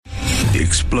the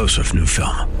explosive new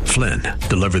film, Flynn,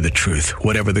 deliver the truth,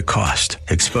 whatever the cost,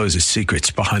 exposes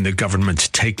secrets behind the government's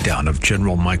takedown of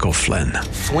General Michael Flynn.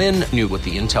 Flynn knew what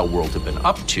the intel world had been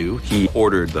up to. He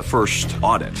ordered the first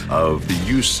audit of the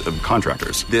use of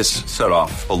contractors. This set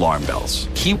off alarm bells.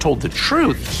 He told the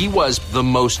truth. He was the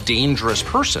most dangerous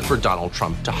person for Donald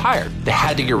Trump to hire. They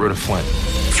had to get rid of Flynn.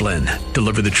 Flynn,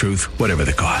 deliver the truth, whatever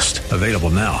the cost. Available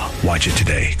now. Watch it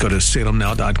today. Go to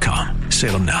salemnow.com.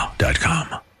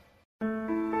 salemnow.com.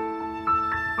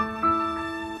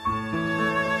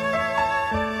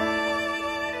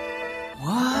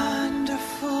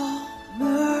 Wonderful,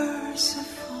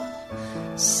 merciful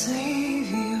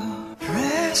Savior,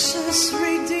 precious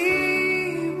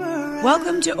Redeemer.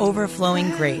 Welcome to Overflowing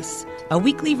Grace, a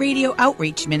weekly radio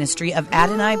outreach ministry of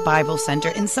Adonai Bible Center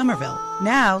in Somerville.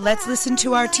 Now let's listen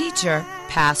to our teacher,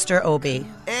 Pastor Obi.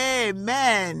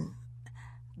 Amen.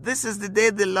 This is the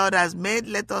day the Lord has made.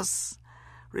 Let us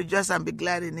rejoice and be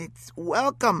glad in it.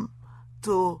 Welcome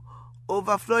to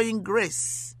Overflowing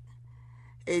Grace,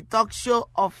 a talk show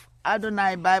of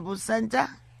Adonai Bible Center.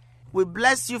 We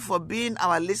bless you for being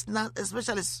our listeners,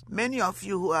 especially many of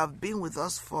you who have been with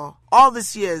us for all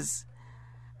these years.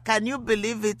 Can you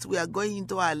believe it? We are going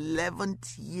into our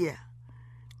 11th year.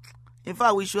 In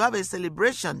fact, we should have a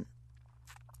celebration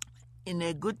in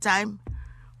a good time.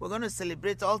 We're going to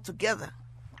celebrate all together.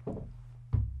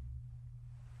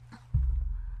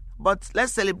 But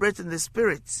let's celebrate in the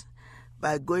spirit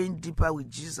by going deeper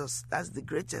with Jesus. That's the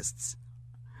greatest.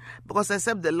 Because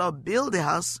except the Lord build the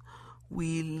house,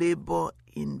 we labor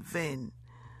in vain.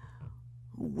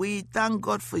 We thank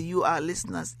God for you, our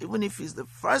listeners, even if it's the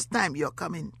first time you're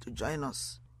coming to join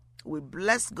us. We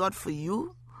bless God for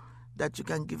you that you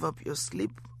can give up your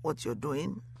sleep, what you're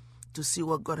doing, to see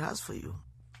what God has for you.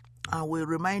 And we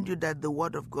remind you that the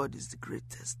Word of God is the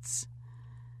greatest.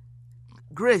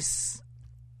 Grace,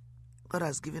 God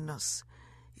has given us.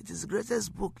 It is the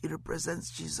greatest book. It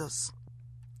represents Jesus.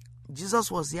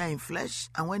 Jesus was here in flesh,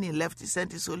 and when he left, he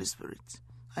sent his Holy Spirit.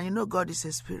 And you know God is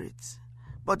a spirit,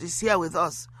 but he's here with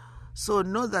us. So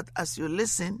know that as you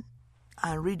listen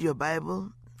and read your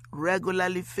Bible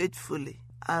regularly, faithfully,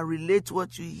 and relate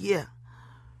what you hear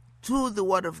to the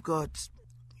Word of God,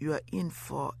 you are in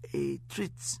for a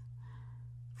treat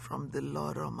from the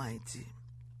Lord Almighty.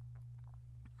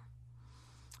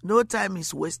 No time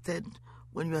is wasted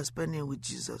when you are spending with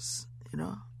Jesus,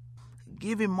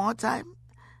 Give him more time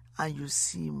and you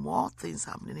see more things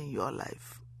happening in your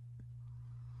life.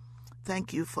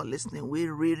 Thank you for listening. We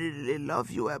really, really love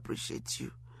you. I appreciate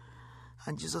you.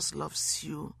 And Jesus loves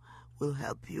you, will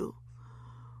help you,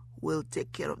 will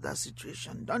take care of that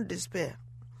situation. Don't despair.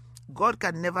 God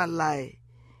can never lie.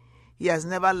 He has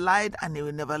never lied and he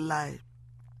will never lie.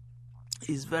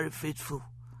 He's very faithful.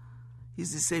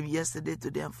 He's the same yesterday,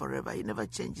 today, and forever. He never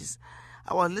changes.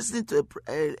 I was listening to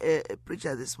a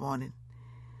preacher this morning,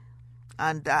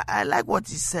 and I like what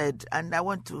he said, and I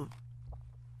want to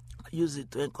use it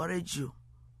to encourage you.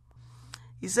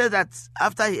 He said that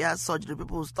after he had surgery,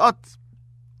 people thought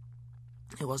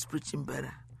he was preaching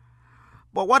better.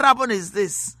 But what happened is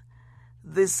this.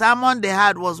 The sermon they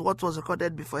had was what was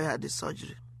recorded before he had the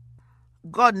surgery.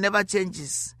 God never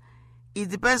changes. It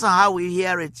depends on how we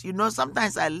hear it.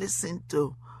 Sometimes I listen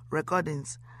to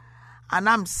recordings and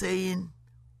I'm saying,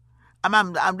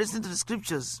 I'm listening to the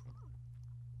scriptures.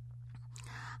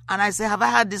 And I say, have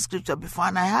I heard this scripture before?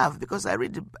 And I have, because I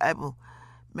read the Bible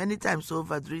many times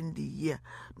over during the year.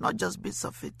 Not just bits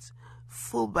of it.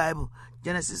 Full Bible,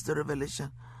 Genesis to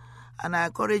Revelation. And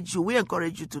we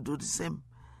encourage you to do the same.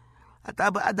 At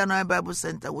Adonai Bible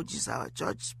Center, which is our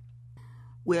church,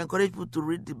 we encourage people to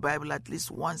read the Bible at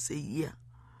least once a year.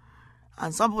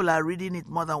 And some people are reading it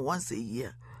more than once a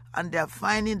year. And they are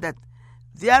finding that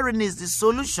therein is the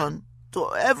solution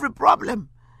to every problem.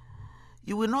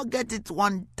 You will not get it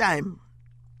one time,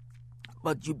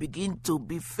 but you begin to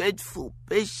be faithful,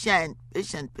 patient.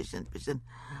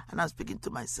 And I'm speaking to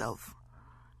myself.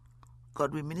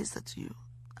 God will minister to you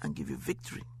and give you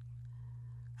victory.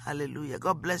 Hallelujah.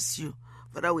 God bless you.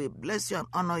 Father, we bless you and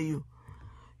honor you.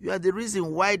 You are the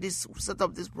reason why this set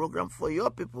up this program for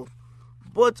your people,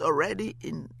 both already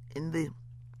in the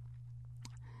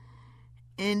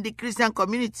Christian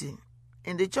community,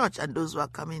 in the church, and those who are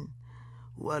coming,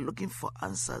 who are looking for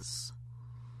answers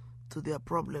to their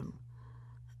problem.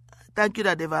 Thank you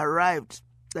that they've arrived,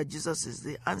 that Jesus is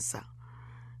the answer,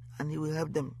 and he will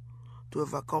help them to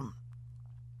overcome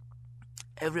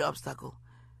every obstacle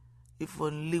if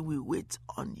only we wait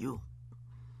on you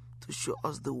to show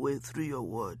us the way through your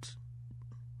word.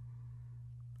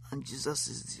 And Jesus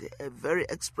is the very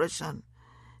expression,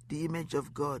 the image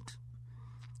of God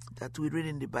that we read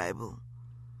in the Bible.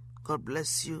 God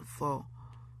bless you for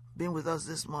being with us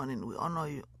this morning. We honor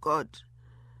you, God,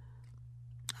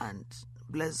 and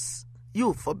bless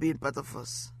you for being part of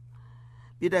us.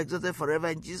 Be thou exalted forever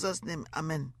in Jesus' name.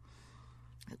 Amen.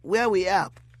 Where we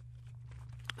are,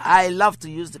 I love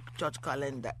to use the church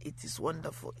calendar. It is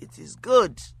wonderful. It is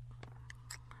good.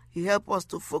 It helps us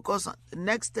to focus on the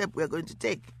next step we are going to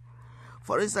take.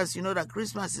 For instance, you know that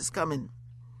Christmas is coming,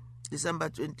 December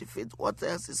 25th. What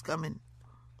else is coming?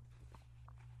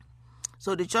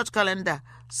 So the church calendar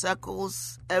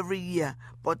circles every year,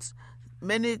 but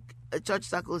many church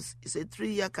circles is a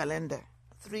 3-year calendar,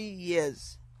 3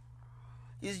 years.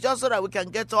 It's just so that we can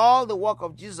get all the work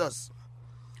of Jesus.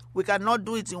 We cannot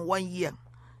do it in 1 year.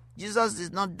 Jesus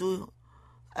did not do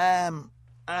die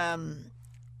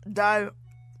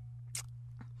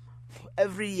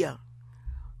every year,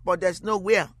 but there's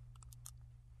nowhere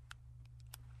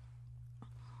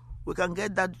we can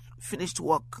get that finished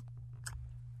work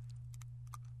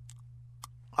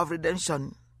of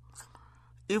redemption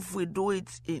if we do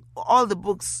it in all the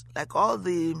books, like all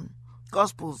the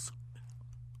Gospels.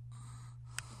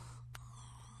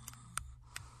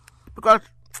 Because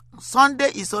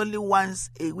Sunday is only once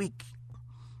a week.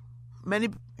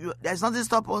 There's nothing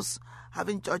stop us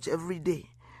having church every day.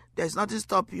 There's nothing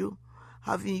stop you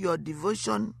having your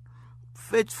devotion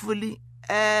faithfully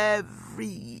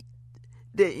every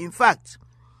day. In fact,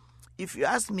 if you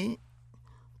ask me,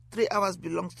 3 hours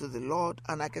belongs to the Lord,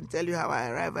 and I can tell you how I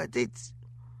arrive at it.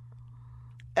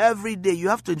 Every day you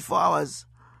have 24 hours,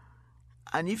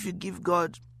 and if you give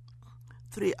God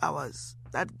 3 hours,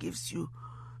 that gives you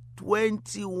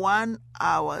 21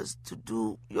 hours to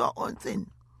do your own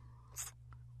thing.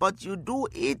 But you do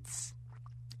it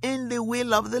in the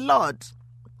will of the Lord.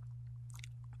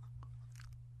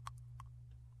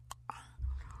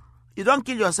 You don't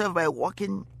kill yourself by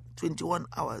working 21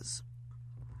 hours.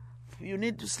 You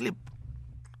need to sleep.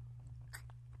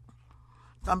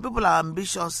 Some people are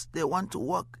ambitious. They want to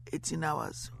work 18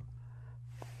 hours.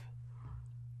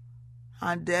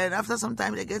 And then after some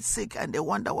time they get sick and they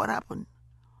wonder what happened.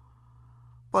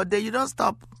 But then you don't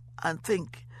stop and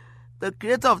think. The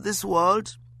creator of this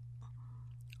world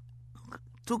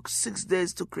took 6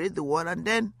 days to create the world, and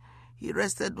then he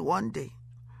rested 1 day.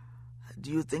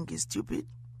 Do you think he's stupid?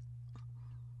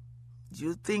 Do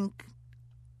you think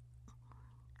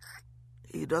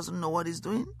he doesn't know what he's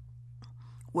doing?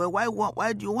 Well,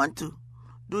 why do you want to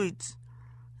do it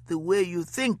the way you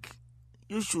think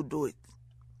you should do it?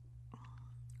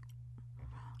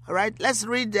 All right, let's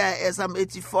read Psalm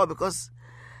 84, because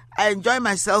I enjoy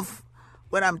myself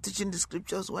when I'm teaching the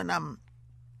scriptures, when I'm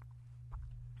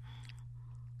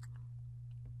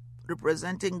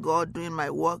representing God, doing my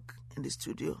work in the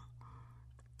studio.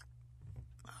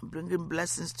 I'm bringing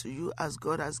blessings to you as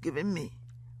God has given me.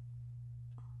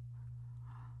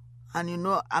 And you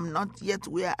know, I'm not yet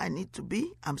where I need to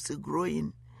be. I'm still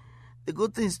growing. The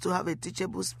good thing is to have a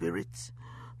teachable spirit,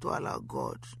 to allow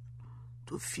God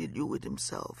to fill you with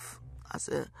himself. As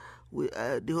the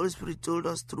Holy Spirit told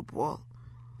us through Paul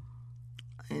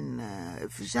in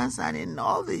Ephesians and in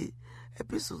all the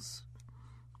epistles,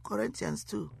 Corinthians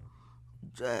too,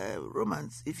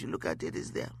 Romans, if you look at it,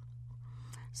 is there.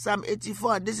 Psalm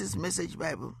 84, and this is Message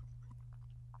Bible.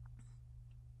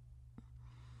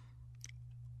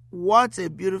 What a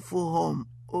beautiful home,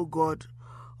 O God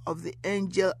of the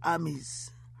angel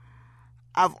armies.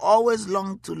 I've always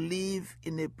longed to live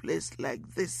in a place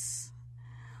like this.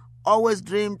 Always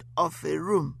dreamed of a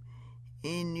room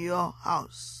in your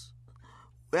house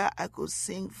where I could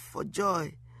sing for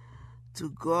joy to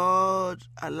God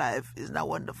alive. Isn't that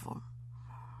wonderful?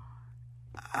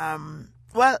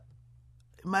 Well,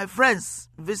 my friends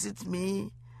visit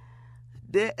me.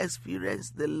 They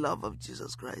experience the love of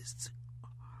Jesus Christ.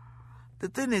 The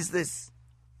thing is this.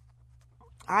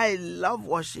 I love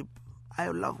worship. I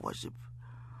love worship.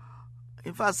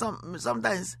 In fact,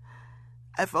 sometimes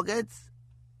I forget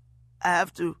I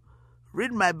have to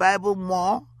read my Bible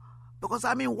more because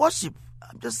I'm in worship.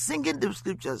 I'm just singing the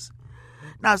scriptures.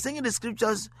 Now, singing the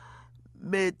scriptures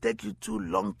may take you too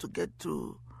long to get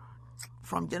to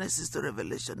from Genesis to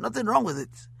Revelation. Nothing wrong with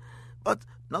it. But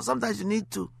sometimes you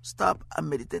need to stop and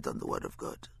meditate on the Word of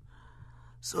God.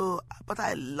 So, but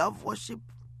I love worship.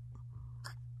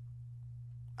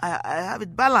 I have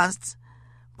it balanced,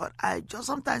 but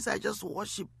sometimes I just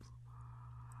worship.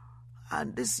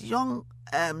 And this young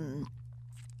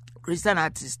Christian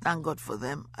artists, thank God for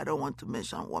them. I don't want to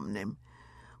mention one name,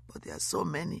 but there are so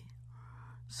many,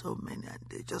 and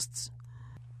they just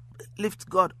lift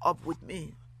God up with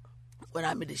me when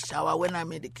I'm in the shower, when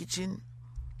I'm in the kitchen,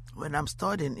 when I'm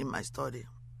studying in my study.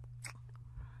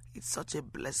 It's such a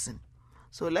blessing.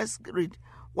 So let's read.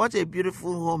 What a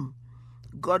beautiful home,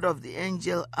 God of the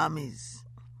angel armies.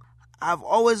 I've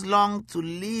always longed to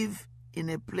live in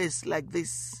a place like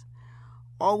this.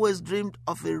 Always dreamed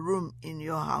of a room in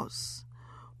your house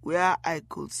where I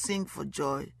could sing for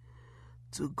joy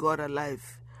to God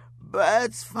alive.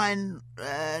 Birds find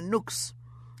nooks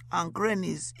and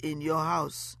crannies in your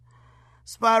house.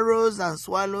 Sparrows and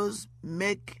swallows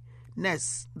make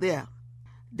nests there.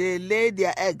 They lay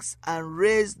their eggs and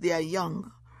raise their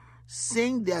young,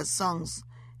 sing their songs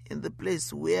in the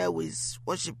place where we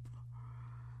worship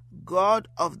God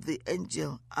of the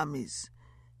angel armies.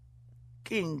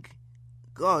 King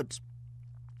God,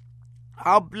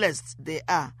 how blessed they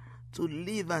are to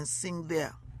live and sing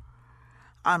there,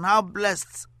 and how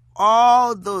blessed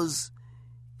all those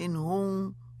in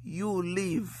whom you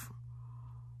live,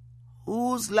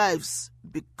 whose lives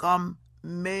become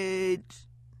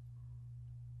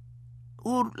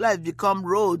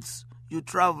roads you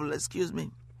travel.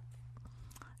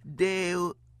 They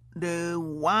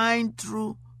wind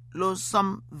through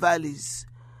lonesome valleys,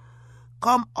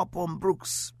 come upon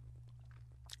brooks,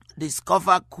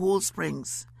 discover cool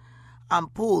springs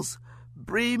and pools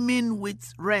brimming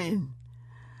with rain,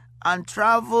 and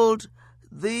traveled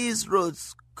these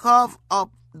roads, curve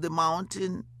up the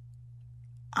mountain,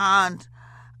 and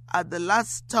at the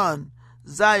last turn,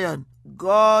 Zion,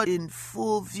 God in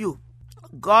full view,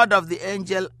 God of the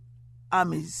angel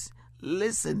armies.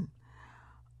 Listen,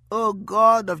 O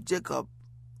God of Jacob,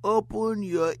 open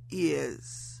your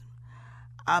ears.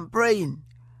 I'm praying.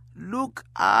 Look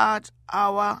at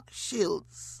our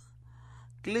shields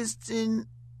glistening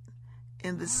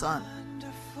in the sun.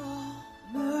 Wonderful,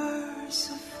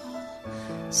 merciful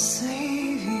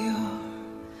Savior,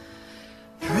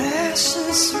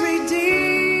 precious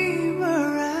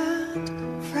Redeemer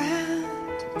and friend.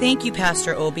 Thank you,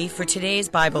 Pastor Obi, for today's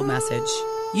Bible message.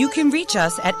 You can reach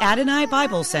us at Adonai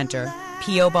Bible Center,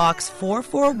 P.O. Box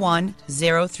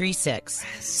 441036,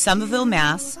 Somerville,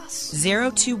 Mass.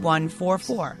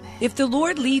 02144. If the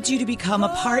Lord leads you to become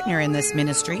a partner in this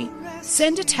ministry,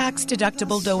 send a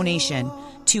tax-deductible donation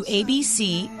to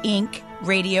ABC Inc.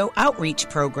 Radio Outreach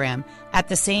Program at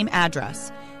the same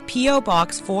address, P.O.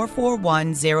 Box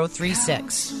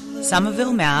 441036,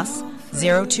 Somerville, Mass.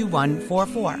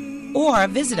 02144. Or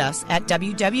visit us at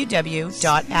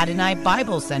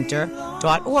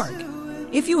www.AdonaiBibleCenter.org.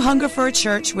 If you hunger for a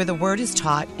church where the Word is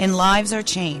taught and lives are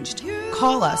changed,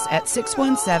 call us at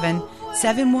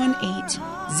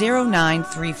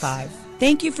 617-718-0935.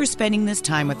 Thank you for spending this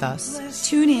time with us.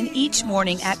 Tune in each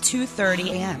morning at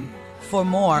 2:30 a.m. for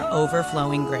more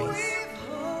Overflowing Grace.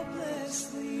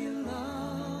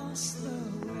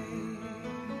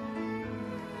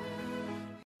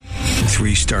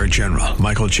 Three-star General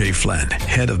Michael J. Flynn,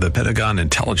 head of the Pentagon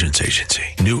Intelligence Agency,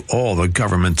 knew all the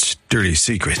government's dirty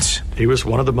secrets. He was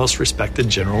one of the most respected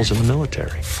generals in the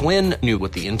military. Flynn knew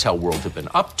what the intel world had been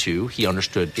up to. He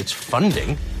understood its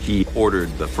funding. He ordered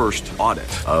the first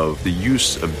audit of the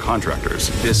use of contractors.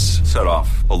 This set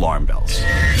off alarm bells.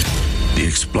 The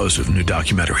explosive new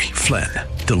documentary, Flynn,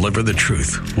 Deliver the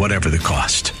Truth, Whatever the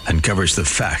Cost, uncovers the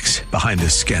facts behind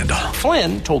this scandal.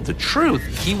 Flynn told the truth.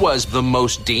 He was the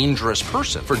most dangerous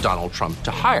person for Donald Trump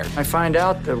to hire. I find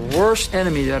out the worst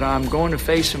enemy that I'm going to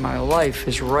face in my life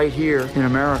is right here in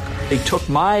America. They took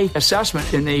my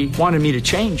assessment and they wanted me to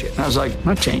change it. And I was like, I'm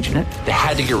not changing it. They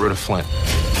had to get rid of Flynn.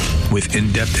 With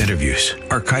in-depth interviews,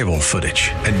 archival footage,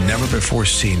 and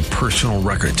never-before-seen personal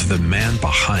records of the man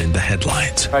behind the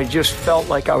headlines. I just felt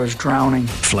like I was drowning.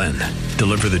 Flynn,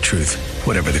 Deliver the Truth,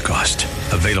 Whatever the Cost.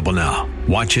 Available now.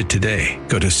 Watch it today.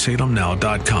 Go to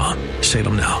salemnow.com.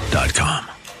 salemnow.com.